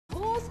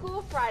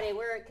School Friday.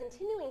 We're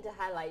continuing to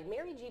highlight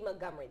Mary G.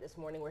 Montgomery this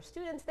morning, where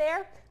students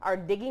there are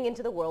digging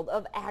into the world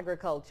of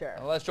agriculture.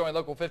 Well, let's join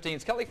Local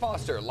 15's Kelly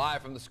Foster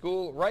live from the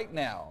school right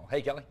now.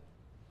 Hey, Kelly.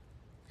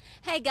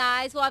 Hey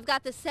guys, well, I've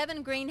got the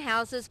 7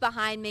 greenhouses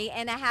behind me,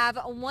 and I have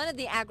one of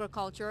the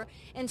agriculture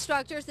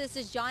instructors. This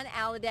is John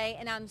Alladay,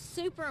 and I'm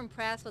super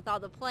impressed with all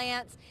the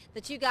plants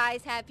that you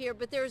guys have here.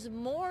 But there's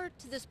more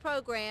to this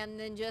program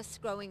than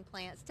just growing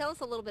plants. Tell us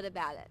a little bit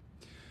about it.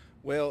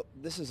 Well,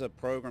 this is a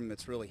program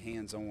that's really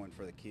hands-on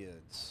for the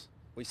kids.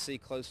 We see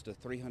close to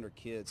 300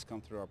 kids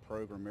come through our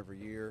program every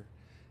year,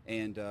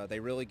 and they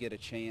really get a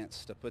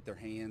chance to put their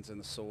hands in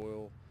the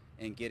soil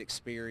and get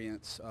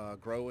experience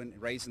growing,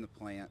 raising the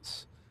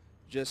plants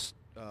just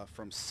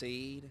from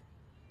seed,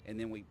 and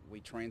then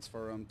we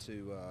transfer them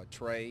to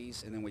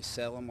trays, and then we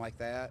sell them like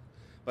that.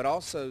 But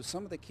also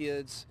some of the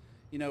kids,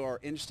 you know,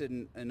 are interested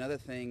in other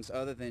things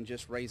other than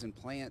just raising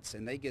plants,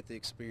 and they get the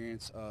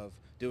experience of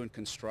doing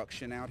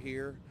construction out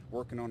here,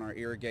 working on our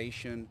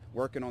irrigation,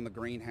 working on the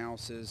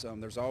greenhouses.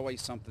 There's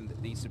always something that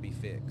needs to be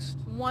fixed.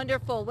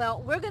 Wonderful.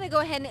 Well, we're going to go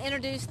ahead and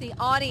introduce the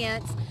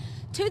audience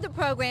to the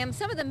program.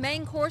 Some of the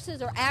main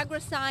courses are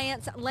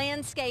AgriScience,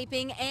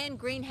 landscaping, and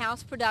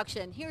greenhouse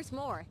production. Here's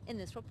more in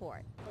this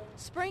report.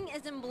 Spring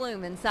is in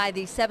bloom inside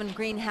these 7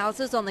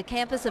 greenhouses on the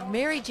campus of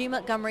Mary G.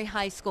 Montgomery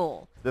High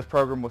School. This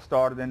program was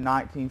started in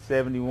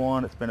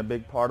 1971. It's been a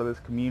big part of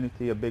this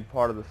community, a big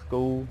part of the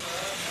school.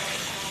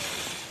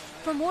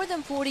 For more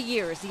than 40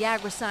 years, the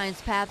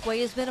AgriScience Pathway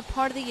has been a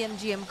part of the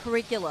M.G.M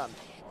curriculum.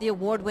 The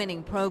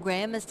award-winning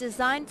program is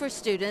designed for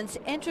students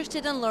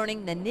interested in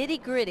learning the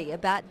nitty-gritty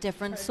about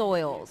different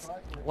soils.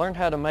 Learned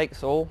how to make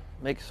soil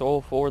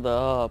for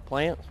the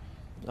plants.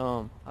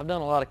 I've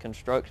done a lot of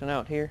construction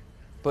out here,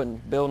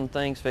 building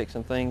things,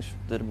 fixing things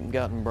that have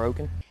gotten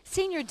broken.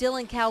 Senior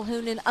Dylan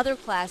Calhoun and other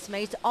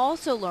classmates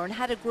also learned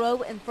how to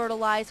grow and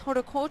fertilize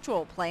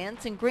horticultural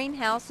plants in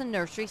greenhouse and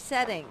nursery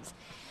settings.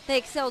 They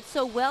excelled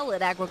so well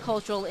at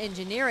agricultural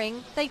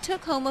engineering, they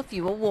took home a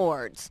few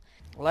awards.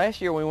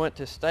 Last year we went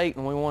to state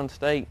and we won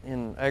state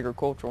in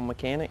agricultural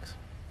mechanics.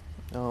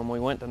 We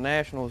went to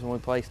nationals and we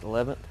placed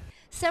 11th.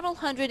 Several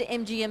hundred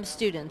M.G.M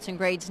students in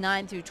grades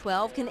 9 through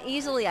 12 can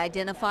easily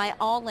identify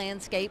all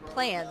landscape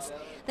plants.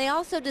 They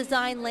also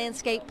design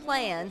landscape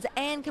plans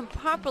and can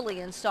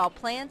properly install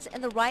plants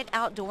in the right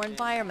outdoor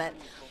environment.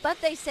 But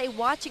they say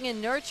watching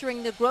and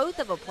nurturing the growth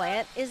of a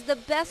plant is the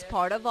best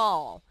part of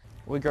all.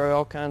 We grow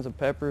all kinds of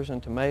peppers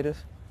and tomatoes.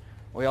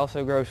 We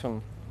also grow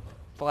some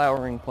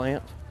flowering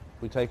plants.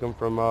 We take them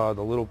from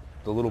the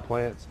little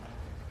plants,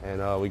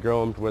 and we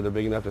grow them to where they're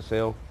big enough to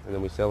sell, and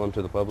then we sell them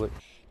to the public.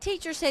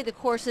 Teachers say the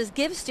courses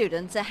give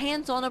students a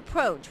hands-on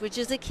approach, which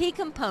is a key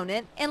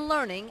component in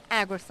learning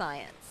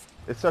agri-science.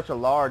 It's such a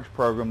large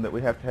program that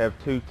we have to have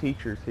 2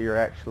 teachers here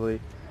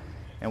actually,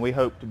 and we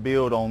hope to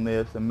build on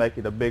this and make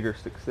it a bigger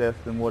success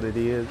than what it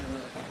is.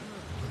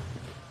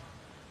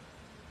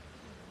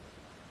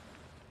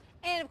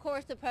 And of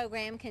course, the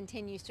program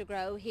continues to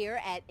grow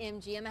here at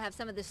M.G.M. I have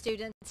some of the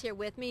students here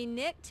with me.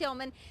 Nick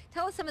Tillman,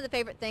 tell us some of the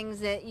favorite things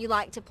that you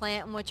like to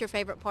plant and what your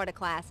favorite part of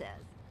class is.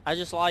 I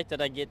just like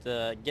that I get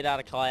to get out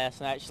of class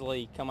and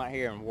actually come out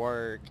here and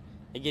work.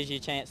 It gives you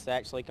a chance to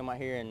actually come out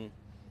here and,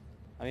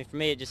 I mean, for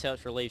me it just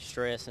helps relieve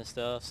stress and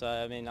stuff. So,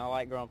 I mean, I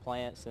like growing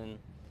plants and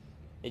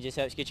it just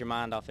helps get your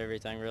mind off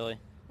everything, really.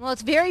 Well,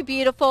 it's very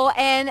beautiful,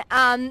 and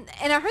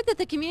I heard that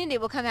the community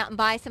will come out and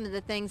buy some of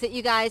the things that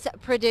you guys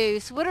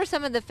produce. What are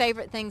some of the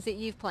favorite things that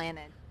you've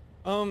planted?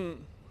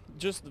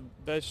 Just the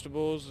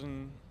vegetables,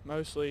 and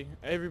mostly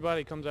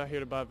everybody comes out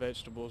here to buy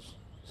vegetables.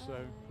 So,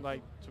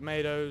 like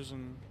tomatoes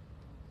and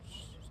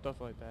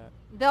stuff like that.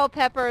 Bell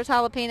peppers,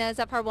 jalapenos,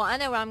 I've heard. Well, I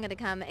know where I'm going to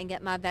come and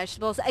get my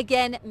vegetables.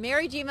 Again,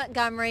 Mary G.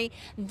 Montgomery,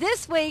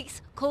 this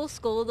week's Cool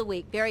School of the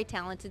Week. Very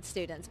talented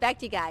students. Back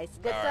to you guys.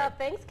 Good stuff.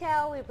 Thanks,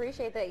 Cal. We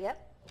appreciate that.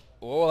 Yep.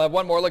 We'll have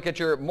one more look at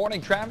your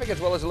morning traffic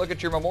as well as a look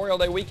at your Memorial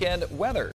Day weekend weather.